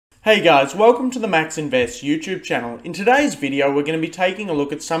Hey guys, welcome to the Max Invest YouTube channel. In today's video, we're going to be taking a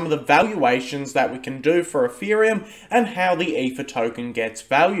look at some of the valuations that we can do for Ethereum and how the Ether token gets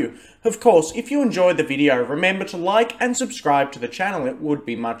value. Of course, if you enjoyed the video, remember to like and subscribe to the channel. It would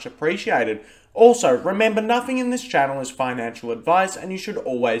be much appreciated. Also, remember nothing in this channel is financial advice and you should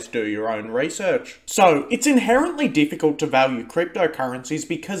always do your own research. So, it's inherently difficult to value cryptocurrencies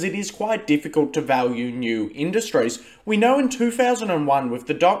because it is quite difficult to value new industries. We know in 2001 with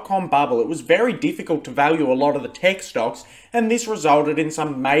the dot-com bubble, it was very difficult to value a lot of the tech stocks, and this resulted in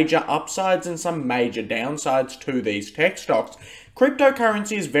some major upsides and some major downsides to these tech stocks.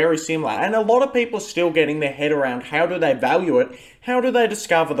 Cryptocurrency is very similar, and a lot of people are still getting their head around how do they value it, how do they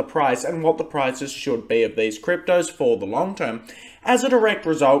discover the price, and what the prices should be of these cryptos for the long term. As a direct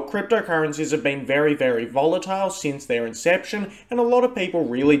result, cryptocurrencies have been very, very volatile since their inception, and a lot of people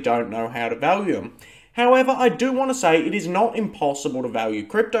really don't know how to value them. However, I do want to say it is not impossible to value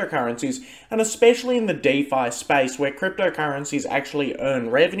cryptocurrencies, and especially in the DeFi space where cryptocurrencies actually earn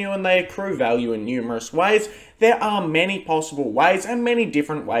revenue and they accrue value in numerous ways, there are many possible ways and many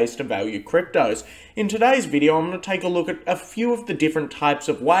different ways to value cryptos. In today's video, I'm going to take a look at a few of the different types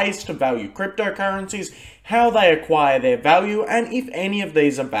of ways to value cryptocurrencies, how they acquire their value, and if any of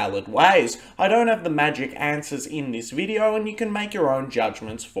these are valid ways. I don't have the magic answers in this video, and you can make your own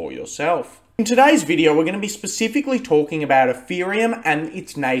judgments for yourself. In today's video, we're going to be specifically talking about Ethereum and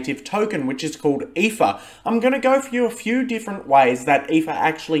its native token, which is called Ether. I'm going to go through a few different ways that Ether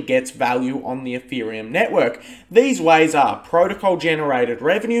actually gets value on the Ethereum network. These ways are protocol-generated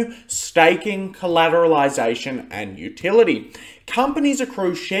revenue, staking, collateralization, and utility. Companies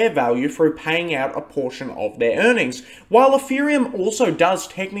accrue share value through paying out a portion of their earnings. While Ethereum also does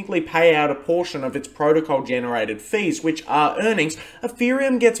technically pay out a portion of its protocol-generated fees, which are earnings,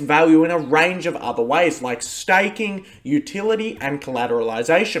 Ethereum gets value in a range of other ways like staking, utility, and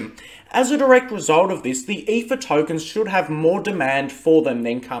collateralization. As a direct result of this, the Ether tokens should have more demand for them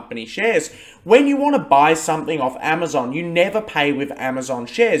than company shares. When you want to buy something off Amazon, you never pay with Amazon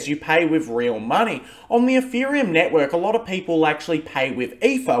shares, you pay with real money. On the Ethereum network, a lot of people actually pay with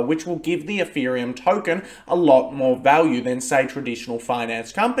Ether, which will give the Ethereum token a lot more value than, say, traditional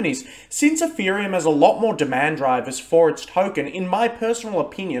finance companies. Since Ethereum has a lot more demand drivers for its token, in my personal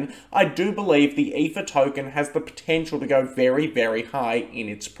opinion, I do believe the Ether token has the potential to go very, very high in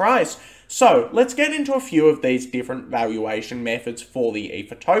its price. So, let's get into a few of these different valuation methods for the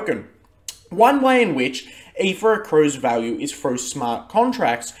Ether token. One way in which Ether accrues value is through smart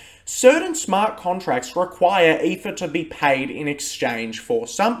contracts. Certain smart contracts require Ether to be paid in exchange for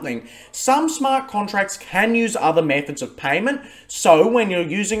something. Some smart contracts can use other methods of payment, so when you're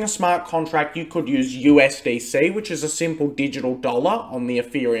using a smart contract, you could use USDC, which is a simple digital dollar on the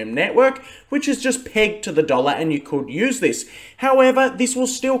Ethereum network, which is just pegged to the dollar, and you could use this. However, this will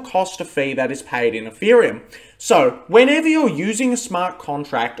still cost a fee that is paid in Ethereum. So, whenever you're using a smart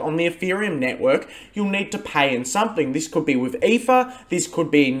contract on the Ethereum network, you'll need to pay in something. This could be with Ether, this could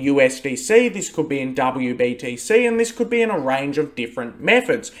be in USDC, this could be in WBTC, and this could be in a range of different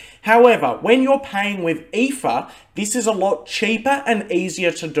methods. However, when you're paying with Ether, this is a lot cheaper and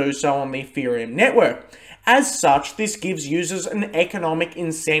easier to do so on the Ethereum network. As such, this gives users an economic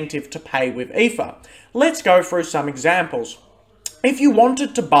incentive to pay with Ether. Let's go through some examples. If you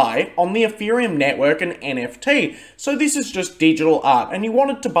wanted to buy on the Ethereum network an NFT, so this is just digital art, and you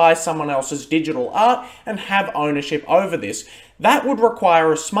wanted to buy someone else's digital art and have ownership over this, that would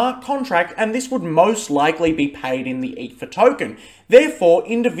require a smart contract, and this would most likely be paid in the Ether token. Therefore,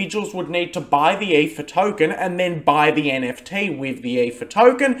 individuals would need to buy the Ether token and then buy the NFT with the Ether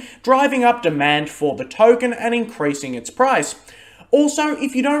token, driving up demand for the token and increasing its price. Also,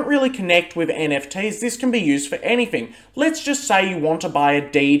 if you don't really connect with NFTs, this can be used for anything. Let's just say you want to buy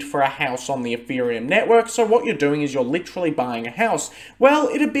a deed for a house on the Ethereum network, so what you're doing is you're literally buying a house. Well,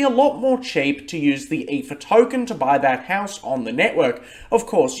 it'd be a lot more cheap to use the Ether token to buy that house on the network. Of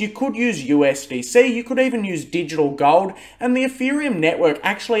course, you could use USDC, you could even use digital gold, and the Ethereum network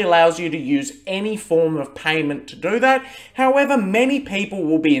actually allows you to use any form of payment to do that. However, many people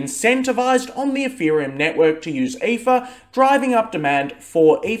will be incentivized on the Ethereum network to use Ether, driving up demand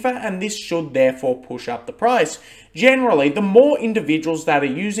for Ether, and this should therefore push up the price. Generally, the more individuals that are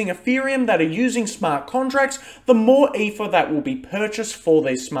using Ethereum, that are using smart contracts, the more Ether that will be purchased for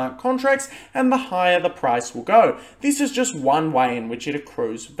these smart contracts, and the higher the price will go. This is just one way in which it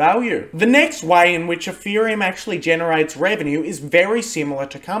accrues value. The next way in which Ethereum actually generates revenue is very similar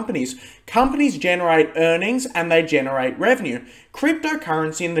to companies. Companies generate earnings and they generate revenue.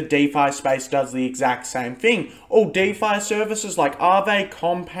 Cryptocurrency in the DeFi space does the exact same thing. All DeFi services like Aave,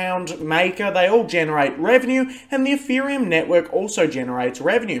 Compound, Maker, they all generate revenue and then the Ethereum network also generates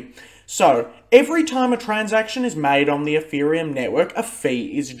revenue. So, every time a transaction is made on the Ethereum network, a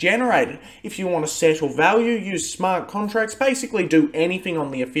fee is generated. If you want to settle value, use smart contracts, basically do anything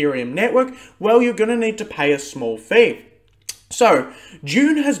on the Ethereum network, well, you're going to need to pay a small fee. So,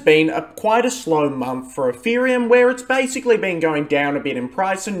 June has been quite a slow month for Ethereum, where it's basically been going down a bit in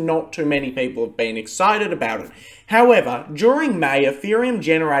price and not too many people have been excited about it. However, during May, Ethereum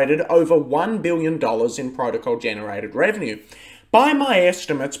generated over $1 billion in protocol-generated revenue. By my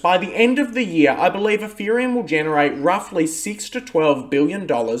estimates, by the end of the year, I believe Ethereum will generate roughly $6 to $12 billion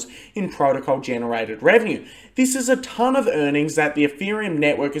in protocol-generated revenue. This is a ton of earnings that the Ethereum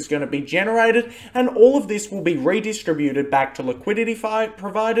network is going to be generated, and all of this will be redistributed back to liquidity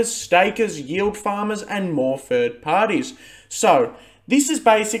providers, stakers, yield farmers, and more third parties. So, this is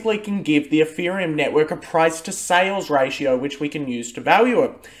basically can give the Ethereum network a price-to-sales ratio which we can use to value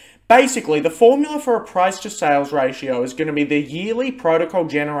it. Basically, the formula for a price-to-sales ratio is going to be the yearly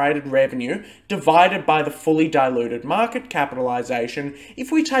protocol-generated revenue divided by the fully diluted market capitalization.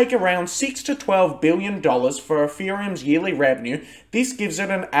 If we take around $6 to $12 billion for Ethereum's yearly revenue, this gives it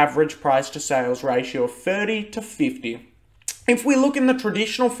an average price-to-sales ratio of 30 to 50. If we look in the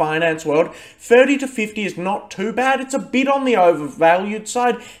traditional finance world, 30 to 50 is not too bad. It's a bit on the overvalued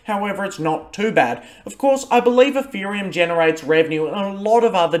side, however, it's not too bad. Of course, I believe Ethereum generates revenue in a lot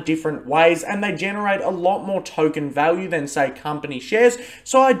of other different ways, and they generate a lot more token value than, say, company shares,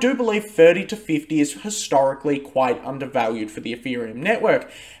 so I do believe 30 to 50 is historically quite undervalued for the Ethereum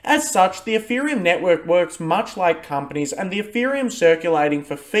network. As such, the Ethereum network works much like companies, and the Ethereum circulating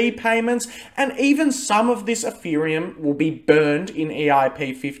for fee payments, and even some of this Ethereum will be burned in EIP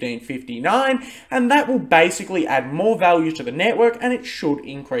 1559, and that will basically add more value to the network, and it should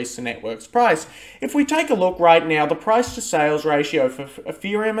increase the network's price. If we take a look right now, the price to sales ratio for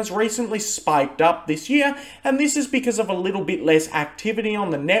Ethereum has recently spiked up this year, and this is because of a little bit less activity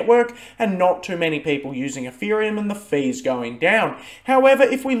on the network and not too many people using Ethereum and the fees going down. However,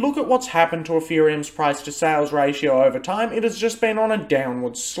 if we look at what's happened to Ethereum's price to sales ratio over time, it has just been on a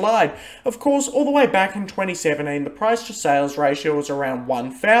downward slide. Of course, all the way back in 2017, the price to sales ratio was around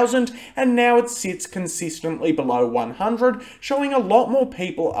 1,000, and now it sits consistently below 100, showing a lot more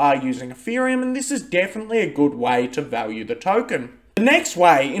people are using Ethereum, and this is definitely a good way to value the token. The next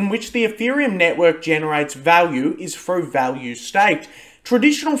way in which the Ethereum network generates value is through value staked.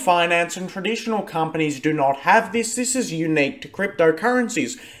 Traditional finance and traditional companies do not have this. This is unique to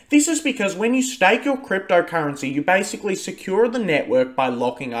cryptocurrencies. This is because when you stake your cryptocurrency, you basically secure the network by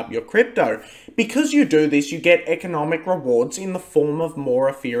locking up your crypto. Because you do this, you get economic rewards in the form of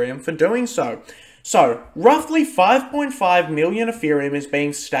more Ethereum for doing so. So, roughly 5.5 million Ethereum is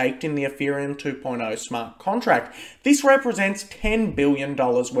being staked in the Ethereum 2.0 smart contract. This represents $10 billion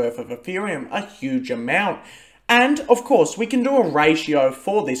worth of Ethereum, a huge amount. And, of course, we can do a ratio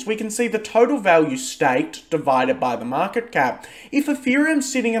for this. We can see the total value staked divided by the market cap. If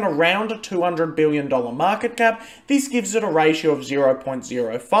Ethereum's sitting at around a $200 billion market cap, this gives it a ratio of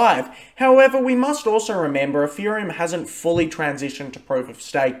 0.05. However, we must also remember Ethereum hasn't fully transitioned to proof of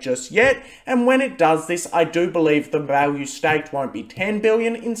stake just yet, and when it does this, I do believe the value staked won't be 10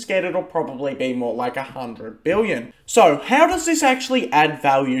 billion, instead it'll probably be more like 100 billion. So, how does this actually add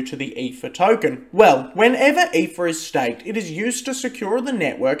value to the Ether token? Well, whenever Ether is staked, it is used to secure the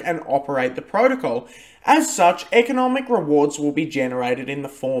network and operate the protocol. As such, economic rewards will be generated in the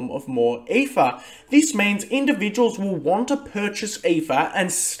form of more Ether. This means individuals will want to purchase Ether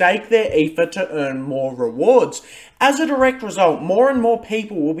and stake their Ether to earn more rewards. As a direct result, more and more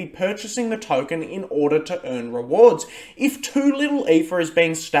people will be purchasing the token in order to earn rewards. If too little Ether is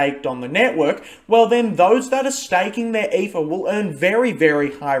being staked on the network, well then those that are staking their Ether will earn very,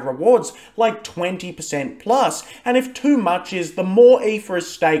 very high rewards, like 20% plus. And if too much is, the more Ether is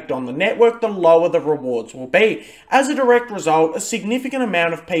staked on the network, the lower the rewards will be. As a direct result, a significant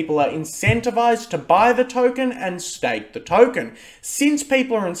amount of people are incentivized to buy the token and stake the token. Since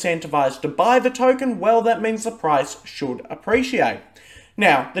people are incentivized to buy the token, well, that means the price should appreciate.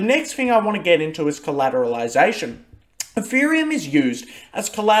 Now, the next thing I want to get into is collateralization. Ethereum is used as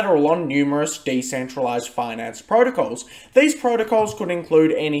collateral on numerous decentralized finance protocols. These protocols could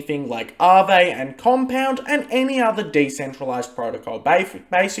include anything like Aave and Compound and any other decentralized protocol.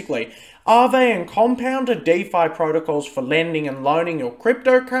 Basically, Aave and Compound are DeFi protocols for lending and loaning your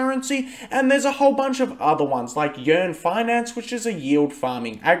cryptocurrency, and there's a whole bunch of other ones like Yearn Finance, which is a yield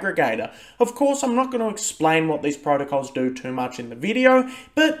farming aggregator. Of course, I'm not going to explain what these protocols do too much in the video,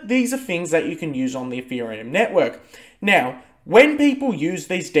 but these are things that you can use on the Ethereum network. Now, when people use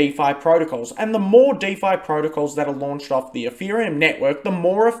these DeFi protocols, and the more DeFi protocols that are launched off the Ethereum network, the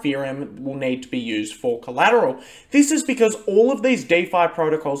more Ethereum will need to be used for collateral. This is because all of these DeFi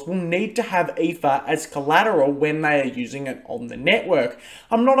protocols will need to have Ether as collateral when they are using it on the network.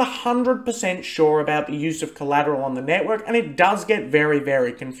 I'm not 100% sure about the use of collateral on the network, and it does get very,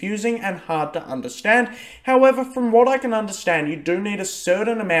 very confusing and hard to understand. However, from what I can understand, you do need a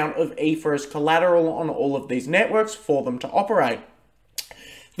certain amount of Ether as collateral on all of these networks for them to operate.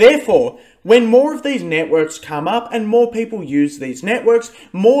 Therefore, when more of these networks come up and more people use these networks,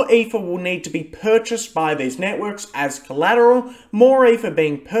 more Ether will need to be purchased by these networks as collateral. More Ether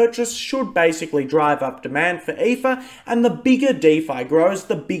being purchased should basically drive up demand for Ether, and the bigger DeFi grows,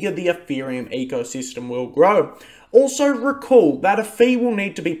 the bigger the Ethereum ecosystem will grow. Also, recall that a fee will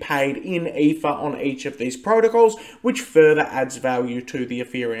need to be paid in Ether on each of these protocols, which further adds value to the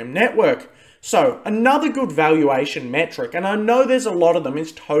Ethereum network. So, another good valuation metric, and I know there's a lot of them,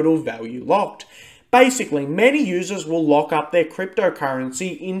 is total value locked. Basically, many users will lock up their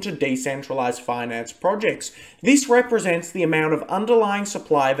cryptocurrency into decentralized finance projects. This represents the amount of underlying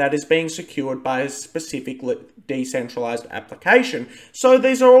supply that is being secured by a specific decentralized application. So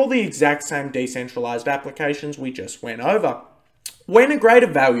these are all the exact same decentralized applications we just went over. When a greater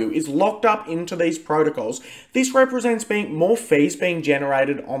value is locked up into these protocols, this represents more fees being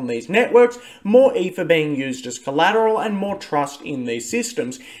generated on these networks, more Ether being used as collateral, and more trust in these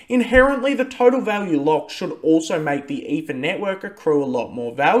systems. Inherently, the total value locked should also make the Ether network accrue a lot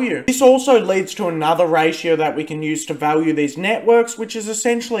more value. This also leads to another ratio that we can use to value these networks, which is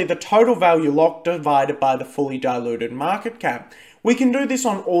essentially the total value locked divided by the fully diluted market cap. We can do this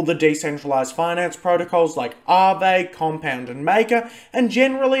on all the decentralized finance protocols like Aave, Compound, and Maker, and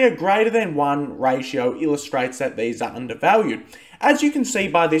generally a greater than 1 ratio illustrates that these are undervalued. As you can see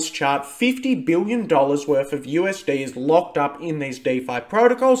by this chart, $50 billion worth of USD is locked up in these DeFi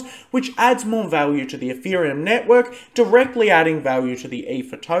protocols, which adds more value to the Ethereum network, directly adding value to the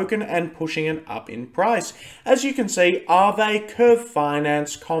Ether token and pushing it up in price. As you can see, Aave, Curve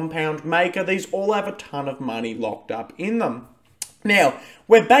Finance, Compound, Maker, these all have a ton of money locked up in them. Now,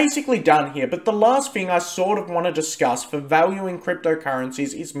 we're basically done here, but the last thing I sort of want to discuss for valuing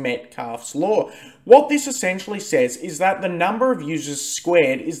cryptocurrencies is Metcalfe's law. What this essentially says is that the number of users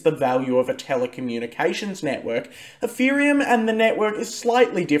squared is the value of a telecommunications network. Ethereum and the network is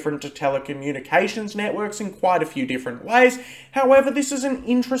slightly different to telecommunications networks in quite a few different ways. However, this is an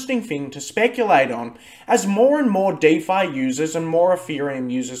interesting thing to speculate on. As more and more DeFi users and more Ethereum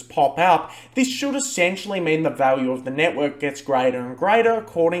users pop up, this should essentially mean the value of the network gets greater and greater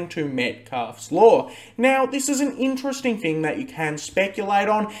according to Metcalfe's law. Now, this is an interesting thing that you can speculate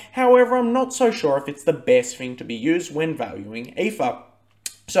on. However, I'm not so sure if it's the best thing to be used when valuing Ether.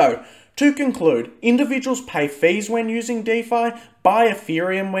 So, to conclude, individuals pay fees when using DeFi, buy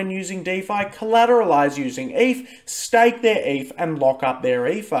Ethereum when using DeFi, collateralize using ETH, stake their ETH, and lock up their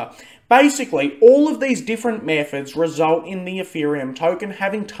Ether. Basically, all of these different methods result in the Ethereum token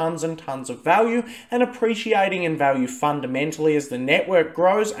having tons and tons of value and appreciating in value fundamentally as the network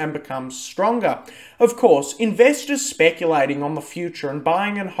grows and becomes stronger. Of course, investors speculating on the future and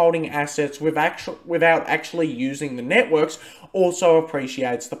buying and holding assets without actually using the networks also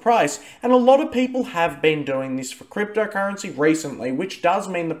appreciates the price. And a lot of people have been doing this for cryptocurrency recently, which does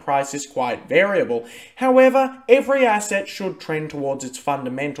mean the price is quite variable. However, every asset should trend towards its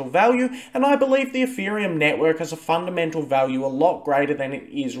fundamental value, and I believe the Ethereum network has a fundamental value a lot greater than it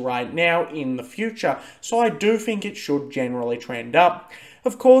is right now in the future, so I do think it should generally trend up.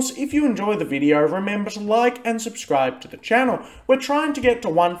 Of course, if you enjoy the video, remember to like and subscribe to the channel. We're trying to get to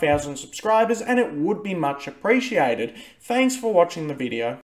 1,000 subscribers and it would be much appreciated. Thanks for watching the video.